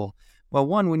possible? Well,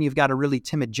 one, when you've got a really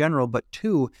timid general, but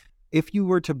two, if you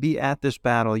were to be at this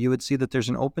battle, you would see that there's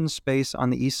an open space on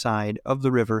the east side of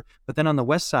the river, but then on the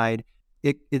west side,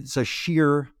 it's a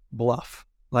sheer bluff.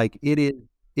 Like it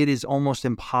is almost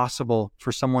impossible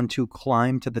for someone to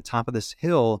climb to the top of this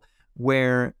hill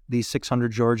where these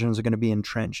 600 Georgians are going to be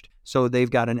entrenched. So they've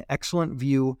got an excellent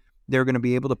view. They're going to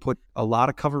be able to put a lot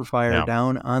of cover fire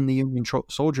down on the Union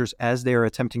soldiers as they are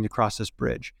attempting to cross this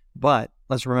bridge. But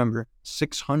let's remember,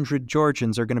 600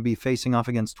 Georgians are going to be facing off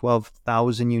against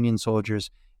 12,000 Union soldiers.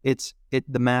 The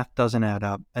math doesn't add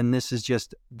up. And this is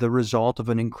just the result of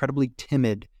an incredibly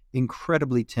timid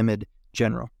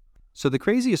general. So the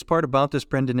craziest part about this,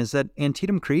 Brendan, is that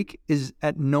Antietam Creek is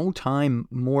at no time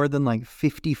more than like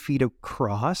 50 feet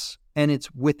across, and it's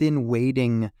within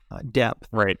wading depth.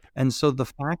 Right. And so the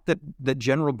fact that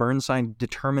General Burnside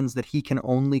determines that he can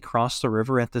only cross the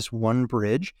river at this one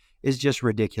bridge is just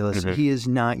ridiculous. Mhm. He is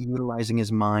not utilizing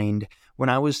his mind. When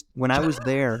I was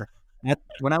there,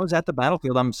 when I was at the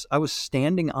battlefield, I was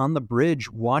standing on the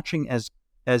bridge watching as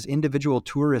individual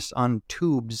tourists on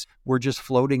tubes were just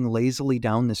floating lazily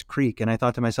down this creek. And I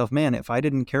thought to myself, man, if I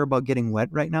didn't care about getting wet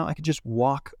right now, I could just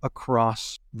walk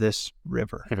across this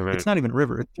river. It's not even a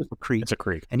river, it's just a creek. It's a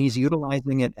creek. And he's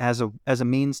utilizing it as a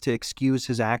means to excuse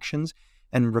his actions,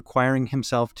 and requiring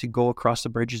himself to go across the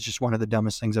bridge is just one of the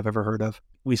dumbest things I've ever heard of.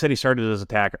 We said he started his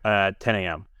attack at 10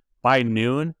 a.m. By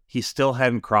noon, he still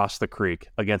hadn't crossed the creek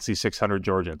against these 600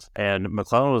 Georgians, and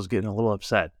McClellan was getting a little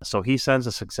upset. So he sends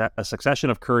a succession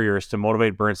of couriers to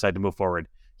motivate Burnside to move forward.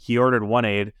 He ordered one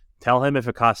aide, tell him if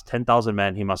it costs 10,000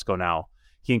 men, he must go now.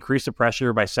 He increased the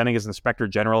pressure by sending his Inspector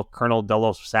General, Colonel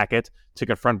Delos Sackett, to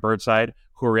confront Burnside,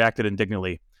 who reacted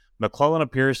indignantly. McClellan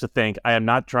appears to think, I am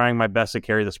not trying my best to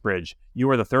carry this bridge. You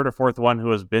are the third or fourth one who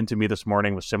has been to me this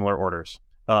morning with similar orders.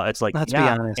 It's like, Let's be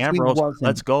honest, Ambrose,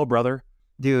 let's go, brother.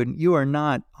 Dude, you are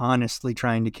not honestly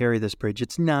trying to carry this bridge.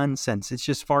 It's nonsense. It's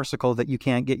just farcical that you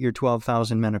can't get your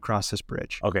 12,000 men across this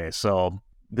bridge. Okay, so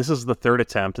this is the third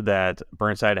attempt that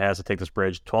Burnside has to take this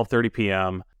bridge, 12:30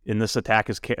 p.m. And this attack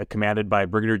is commanded by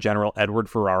Brigadier General Edward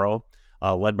Ferraro,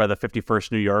 led by the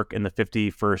 51st New York and the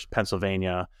 51st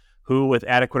Pennsylvania, who, with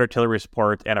adequate artillery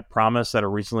support and a promise that a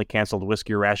recently canceled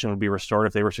whiskey ration would be restored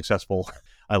if they were successful.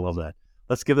 I love that.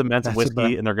 Let's give the men some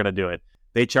whiskey, and they're going to do it.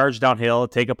 They charge downhill,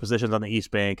 take up positions on the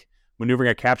east bank. Maneuvering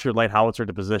a captured light howitzer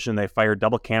to position, they fire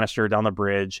double canister down the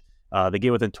bridge. They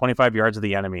get within 25 yards of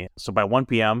the enemy. So by 1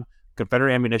 p.m.,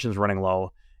 Confederate ammunition is running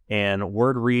low, and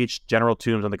word reached General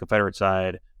Toombs on the Confederate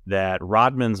side that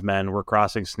Rodman's men were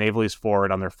crossing Snavely's Ford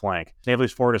on their flank.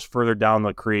 Snavely's Ford is further down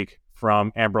the creek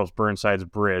from Ambrose Burnside's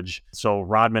bridge, so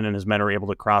Rodman and his men are able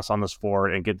to cross on this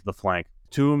ford and get to the flank.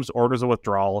 Toombs orders a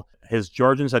withdrawal. His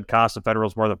Georgians had cost the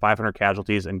Federals more than 500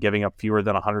 casualties and giving up fewer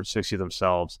than 160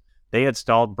 themselves. They had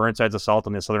stalled Burnside's assault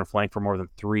on the southern flank for more than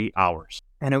 3 hours.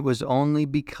 And it was only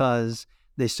because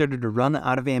they started to run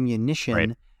out of ammunition,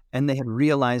 right, and they had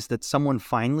realized that someone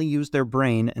finally used their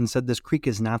brain and said, this creek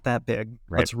is not that big.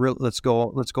 Right. Let's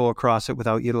go across it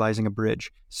without utilizing a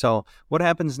bridge. So what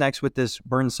happens next with this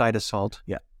Burnside assault?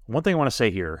 Yeah. One thing I want to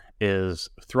say here is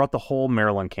throughout the whole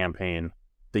Maryland campaign,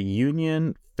 the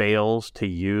Union fails to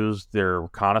use their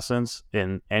reconnaissance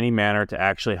in any manner to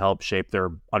actually help shape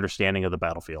their understanding of the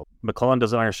battlefield. McClellan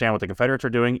doesn't understand what the Confederates are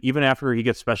doing. Even after he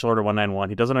gets Special Order 191,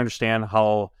 he doesn't understand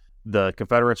how the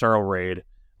Confederates are arrayed.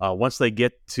 Once they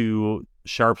get to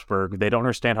Sharpsburg, they don't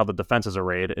understand how the defense is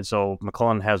arrayed. And so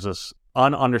McClellan has this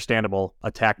ununderstandable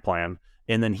attack plan.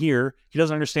 And then here, he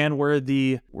doesn't understand where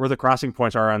the crossing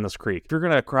points are on this creek. If you're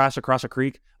going to cross across a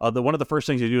creek, one of the first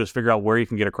things you do is figure out where you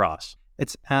can get across.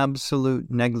 It's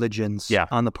absolute negligence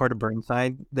on the part of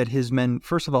Burnside that his men,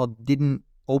 first of all, didn't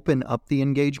open up the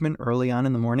engagement early on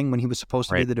in the morning when he was supposed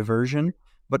to do the diversion.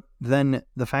 But then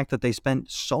the fact that they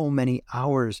spent so many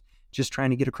hours just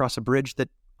trying to get across a bridge that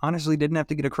honestly didn't have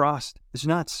to get across. It's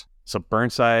nuts. So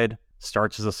Burnside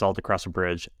starts his assault across a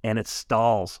bridge, and it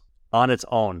stalls on its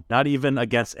own, not even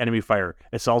against enemy fire.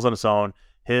 It stalls on its own.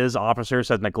 His officers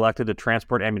had neglected to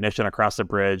transport ammunition across the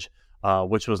bridge,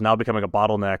 which was now becoming a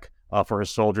bottleneck for his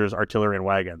soldiers, artillery, and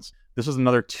wagons. This was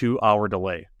another 2-hour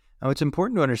delay. Now, it's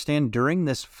important to understand during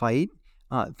this fight,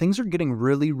 things are getting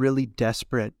really, really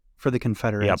desperate for the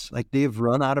Confederates. Yep. Like, they've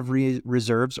run out of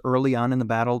reserves early on in the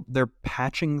battle. They're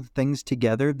patching things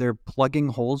together. They're plugging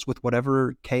holes with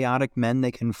whatever chaotic men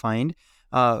they can find.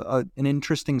 An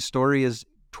interesting story is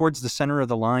towards the center of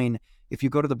the line, if you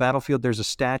go to the battlefield, there's a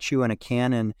statue and a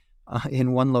cannon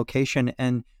in one location,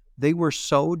 and they were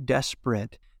so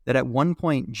desperate that at one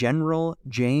point, General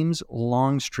James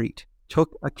Longstreet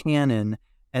took a cannon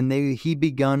and he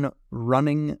begun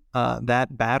running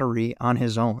that battery on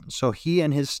his own. So he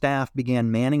and his staff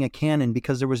began manning a cannon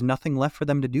because there was nothing left for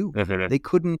them to do. They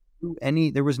couldn't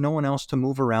do there was no one else to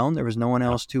move around. There was no one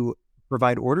else to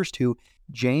provide orders to.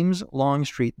 James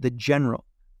Longstreet, the general,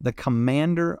 the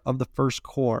commander of the First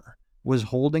Corps, was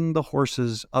holding the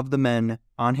horses of the men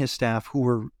on his staff who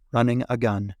were running a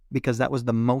gun because that was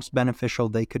the most beneficial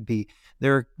they could be.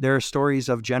 There are stories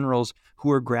of generals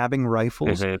who are grabbing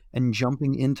rifles and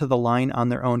jumping into the line on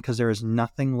their own because there is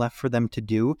nothing left for them to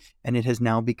do, and it has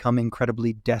now become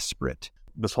incredibly desperate.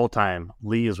 This whole time,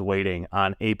 Lee is waiting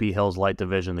on A.P. Hill's Light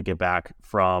Division to get back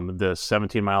from the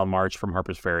 17-mile march from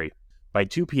Harper's Ferry. By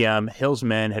 2 p.m., Hill's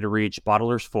men had reached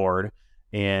Bottler's Ford,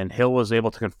 and Hill was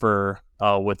able to confer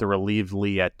with the relieved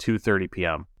Lee at 2:30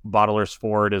 p.m. Bottler's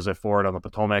Ford is a ford on the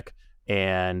Potomac,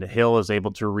 and Hill is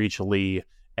able to reach Lee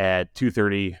at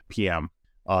 2:30 p.m.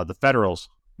 The Federals,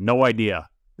 no idea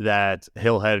that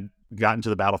Hill had gotten to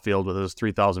the battlefield with his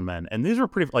 3,000 men, and these were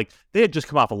pretty they had just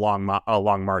come off a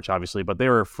long march, obviously, but they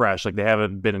were fresh. They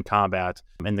haven't been in combat,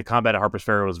 and the combat at Harper's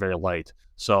Ferry was very light,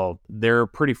 so they're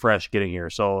pretty fresh getting here.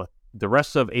 So the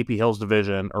rest of A.P. Hill's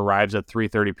division arrives at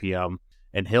 3:30 p.m.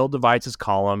 and Hill divides his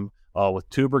column with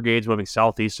 2 brigades moving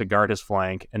southeast to guard his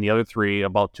flank, and the other 3,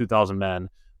 about 2,000 men,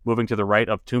 moving to the right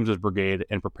of Toombs's brigade,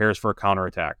 and prepares for a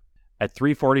counterattack. At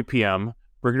 3:40 p.m.,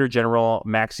 Brigadier General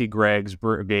Maxcy Gregg's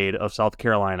brigade of South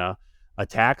Carolina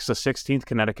attacks the 16th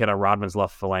Connecticut on Rodman's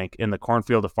left flank in the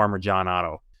cornfield of Farmer John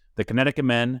Otto. The Connecticut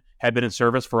men had been in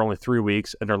service for only 3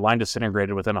 weeks, and their line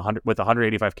disintegrated with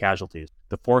 185 casualties.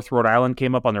 The 4th Rhode Island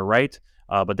came up on their right,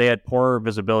 but they had poor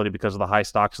visibility because of the high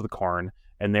stocks of the corn,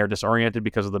 and they are disoriented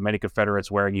because of the many Confederates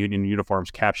wearing Union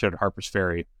uniforms captured at Harper's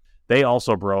Ferry. They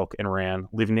also broke and ran,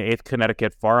 leaving the 8th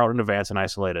Connecticut far out in advance and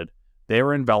isolated. They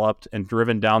were enveloped and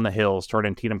driven down the hills toward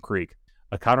Antietam Creek.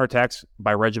 A counterattack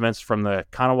by regiments from the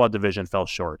Kanawha Division fell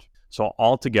short. So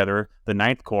altogether, the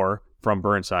 9th Corps from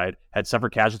Burnside had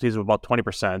suffered casualties of about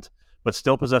 20%, but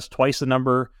still possessed twice the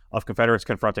number of Confederates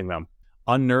confronting them.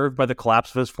 Unnerved by the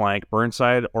collapse of his flank,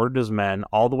 Burnside ordered his men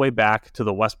all the way back to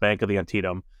the west bank of the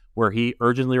Antietam, where he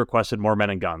urgently requested more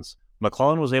men and guns.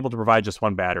 McClellan was able to provide just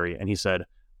 1 battery, and he said,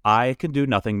 "I can do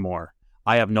nothing more.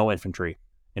 I have no infantry."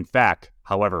 In fact,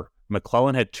 however,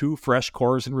 McClellan had 2 fresh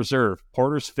corps in reserve,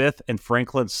 Porter's 5th and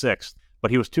Franklin's 6th,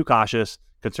 but he was too cautious,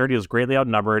 concerned he was greatly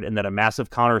outnumbered, and that a massive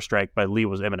counterstrike by Lee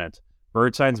was imminent.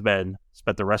 Burnside's men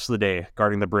spent the rest of the day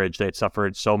guarding the bridge they had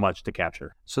suffered so much to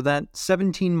capture. So that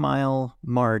 17-mile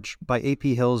march by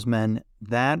A.P. Hill's men,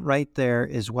 that right there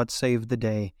is what saved the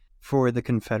day for the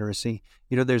Confederacy.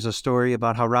 There's a story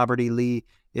about how Robert E. Lee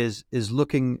is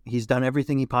looking, he's done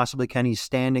everything he possibly can. He's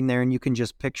standing there, and you can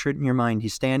just picture it in your mind.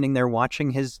 He's standing there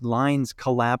watching his lines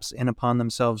collapse in upon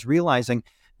themselves, realizing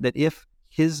that if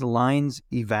his lines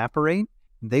evaporate,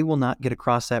 they will not get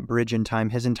across that bridge in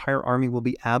time. His entire army will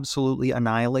be absolutely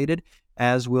annihilated,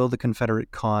 as will the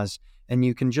Confederate cause. And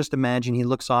you can just imagine he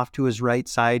looks off to his right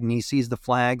side and he sees the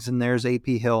flags, and there's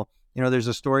A.P. Hill. There's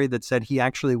a story that said he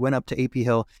actually went up to A.P.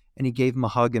 Hill and he gave him a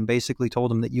hug and basically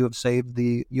told him that you have saved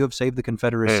the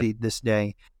Confederacy this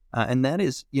day. And that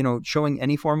is, showing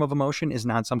any form of emotion is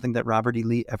not something that Robert E.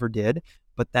 Lee ever did,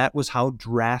 but that was how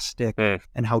drastic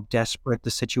and how desperate the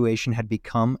situation had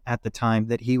become at the time,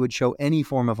 that he would show any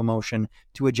form of emotion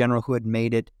to a general who had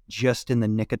made it just in the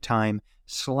nick of time,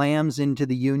 slams into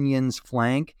the Union's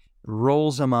flank,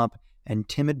 rolls him up, and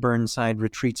timid Burnside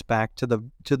retreats back to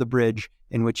the bridge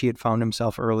in which he had found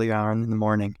himself earlier on in the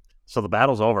morning. So the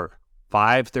battle's over.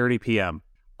 5:30 p.m.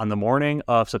 On the morning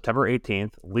of September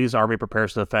 18th, Lee's army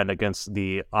prepares to defend against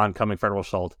the oncoming Federal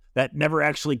assault that never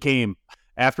actually came.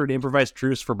 After an improvised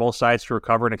truce for both sides to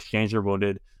recover and exchange their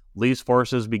wounded, Lee's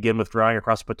forces begin withdrawing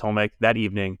across the Potomac that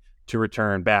evening to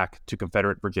return back to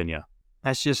Confederate Virginia.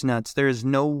 That's just nuts. There is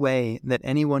no way that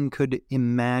anyone could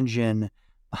imagine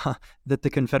that the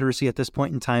Confederacy at this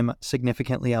point in time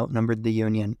significantly outnumbered the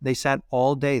Union. They sat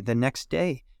all day. The next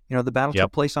day, the battle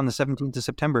took place on the 17th of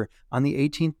September. On the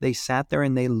 18th, they sat there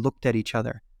and they looked at each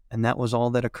other, and that was all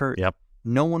that occurred. Yep.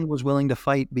 No one was willing to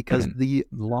fight because the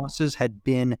losses had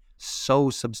been so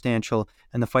substantial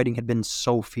and the fighting had been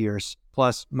so fierce.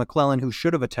 Plus, McClellan, who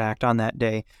should have attacked on that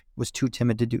day, was too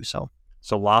timid to do so.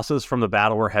 So losses from the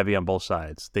battle were heavy on both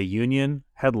sides. The Union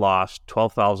had lost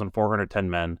 12,410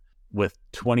 men, with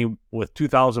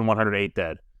 2,108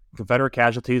 dead. Confederate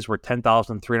casualties were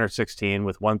 10,316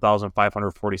 with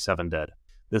 1,547 dead.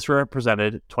 This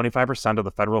represented 25% of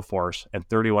the Federal force and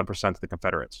 31% of the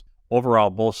Confederates. Overall,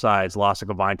 both sides lost a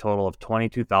combined total of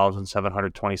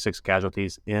 22,726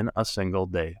 casualties in a single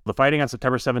day. The fighting on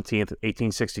September 17th,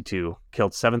 1862,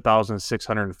 killed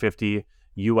 7,650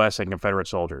 U.S. and Confederate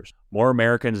soldiers. More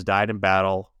Americans died in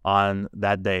battle on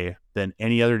that day than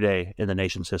any other day in the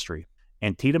nation's history.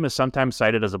 Antietam is sometimes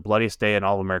cited as the bloodiest day in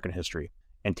all of American history.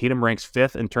 Antietam ranks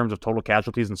 5th in terms of total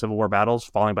casualties in Civil War battles,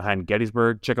 falling behind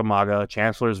Gettysburg, Chickamauga,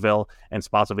 Chancellorsville, and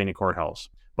Spotsylvania Courthouse.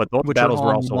 But those battles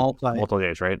were also multiple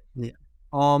days, right? Yeah,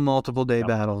 all multiple day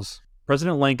battles.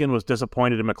 President Lincoln was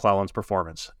disappointed in McClellan's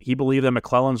performance. He believed that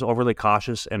McClellan's overly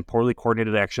cautious and poorly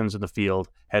coordinated actions in the field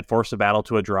had forced the battle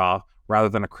to a draw rather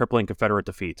than a crippling Confederate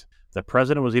defeat. The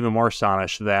president was even more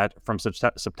astonished that from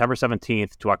September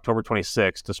 17th to October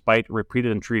 26th, despite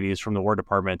repeated entreaties from the War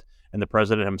Department and the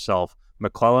president himself,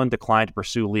 McClellan declined to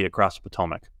pursue Lee across the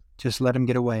Potomac. Just let him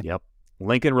get away. Yep.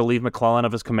 Lincoln relieved McClellan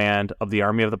of his command of the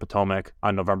Army of the Potomac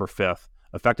on November 5th,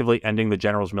 effectively ending the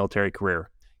general's military career.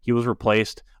 He was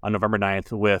replaced on November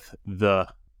 9th with the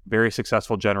very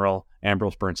successful General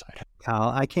Ambrose Burnside. Kyle,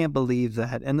 I can't believe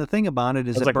that. And the thing about it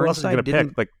is It's that like, who else is going Burnside to didn't.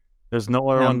 pick? Like, there's no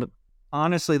other one.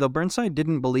 Honestly, though, Burnside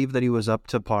didn't believe that he was up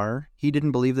to par. He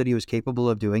didn't believe that he was capable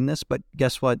of doing this. But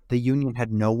guess what? The Union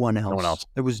had no one else. No one else.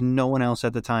 There was no one else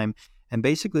at the time. And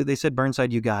basically, they said,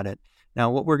 Burnside, you got it. Now,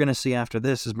 what we're going to see after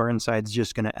this is Burnside's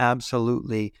just going to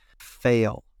absolutely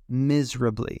fail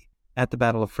miserably at the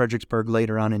Battle of Fredericksburg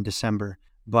later on in December.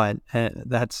 But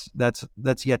that's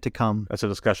yet to come. That's a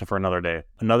discussion for another day.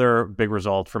 Another big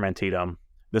result from Antietam.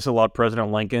 This allowed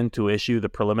President Lincoln to issue the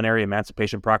preliminary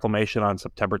Emancipation Proclamation on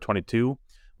September 22,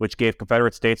 which gave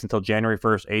Confederate states until January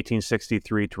 1st,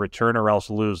 1863 to return or else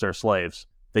lose their slaves.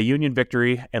 The Union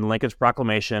victory and Lincoln's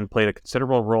proclamation played a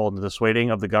considerable role in the dissuading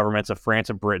of the governments of France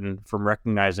and Britain from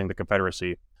recognizing the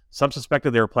Confederacy. Some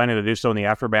suspected they were planning to do so in the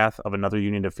aftermath of another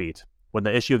Union defeat. When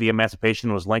the issue of the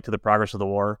Emancipation was linked to the progress of the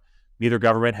war, neither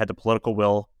government had the political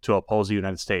will to oppose the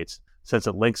United States, since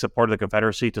it linked support of the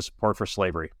Confederacy to support for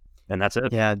slavery. And that's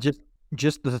it. Yeah,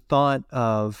 just the thought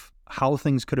of how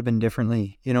things could have been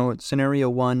differently. You know, scenario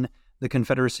one, the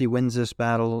Confederacy wins this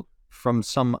battle from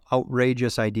some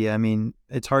outrageous idea. I mean,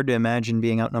 it's hard to imagine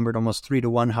being outnumbered almost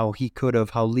 3-1, how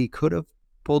Lee could have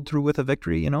pulled through with a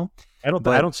victory, you know? I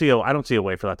don't see a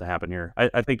way for that to happen here.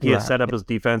 I think he had set up his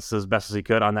defense as best as he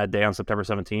could on that day on September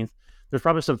 17th. There's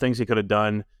probably some things he could have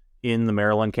done in the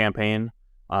Maryland campaign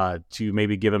to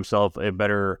maybe give himself a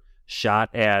better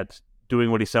shot at doing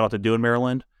what he set out to do in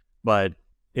Maryland, but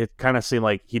it kind of seemed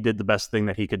like he did the best thing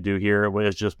that he could do here,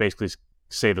 was just basically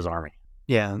save his army.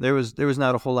 Yeah, there was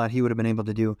not a whole lot he would have been able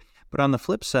to do. But on the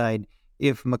flip side,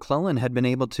 if McClellan had been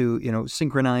able to,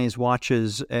 synchronize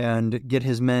watches and get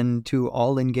his men to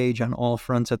all engage on all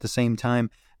fronts at the same time,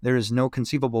 there is no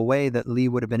conceivable way that Lee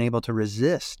would have been able to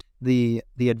resist the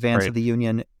advance of the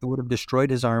Union. It would have destroyed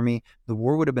his army. The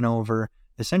war would have been over,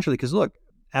 essentially, because look,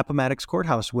 Appomattox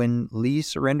Courthouse, when Lee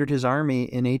surrendered his army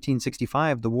in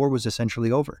 1865, the war was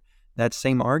essentially over. That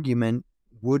same argument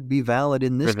would be valid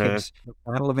in this case. The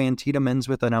Battle of Antietam ends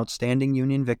with an outstanding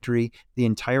Union victory. The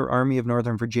entire army of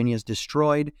Northern Virginia is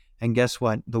destroyed. And guess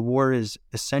what? The war is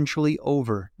essentially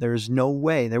over. There is no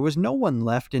way. There was no one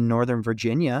left in Northern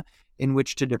Virginia in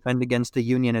which to defend against the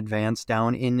Union advance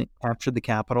down in capture the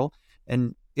capital.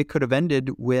 And it could have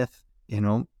ended with,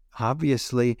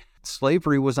 obviously,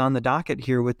 slavery was on the docket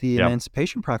here with the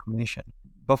Emancipation Proclamation.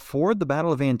 Before the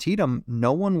Battle of Antietam,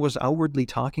 no one was outwardly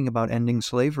talking about ending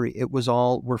slavery. It was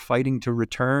all, we're fighting to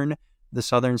return the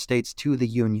southern states to the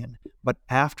Union. But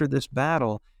after this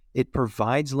battle, it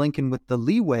provides Lincoln with the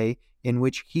leeway in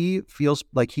which he feels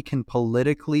like he can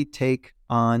politically take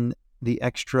on the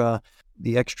extra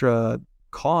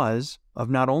cause of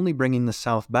not only bringing the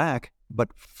South back, but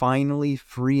finally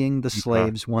freeing the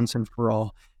slaves once and for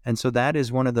all. And so that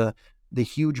is one of the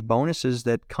huge bonuses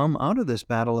that come out of this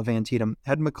Battle of Antietam.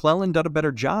 Had McClellan done a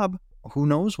better job, who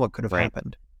knows what could have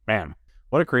happened. Man,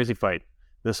 what a crazy fight.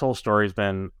 This whole story's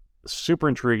been super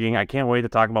intriguing. I can't wait to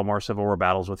talk about more Civil War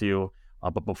battles with you.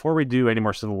 But before we do any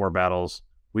more Civil War battles,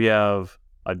 we have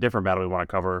a different battle we want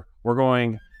to cover. We're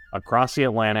going across the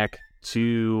Atlantic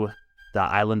to the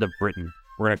island of Britain.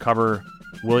 We're going to cover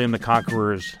William the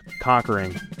Conqueror's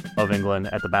conquering of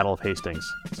England at the Battle of Hastings.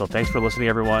 So thanks for listening,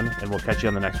 everyone, and we'll catch you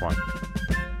on the next one.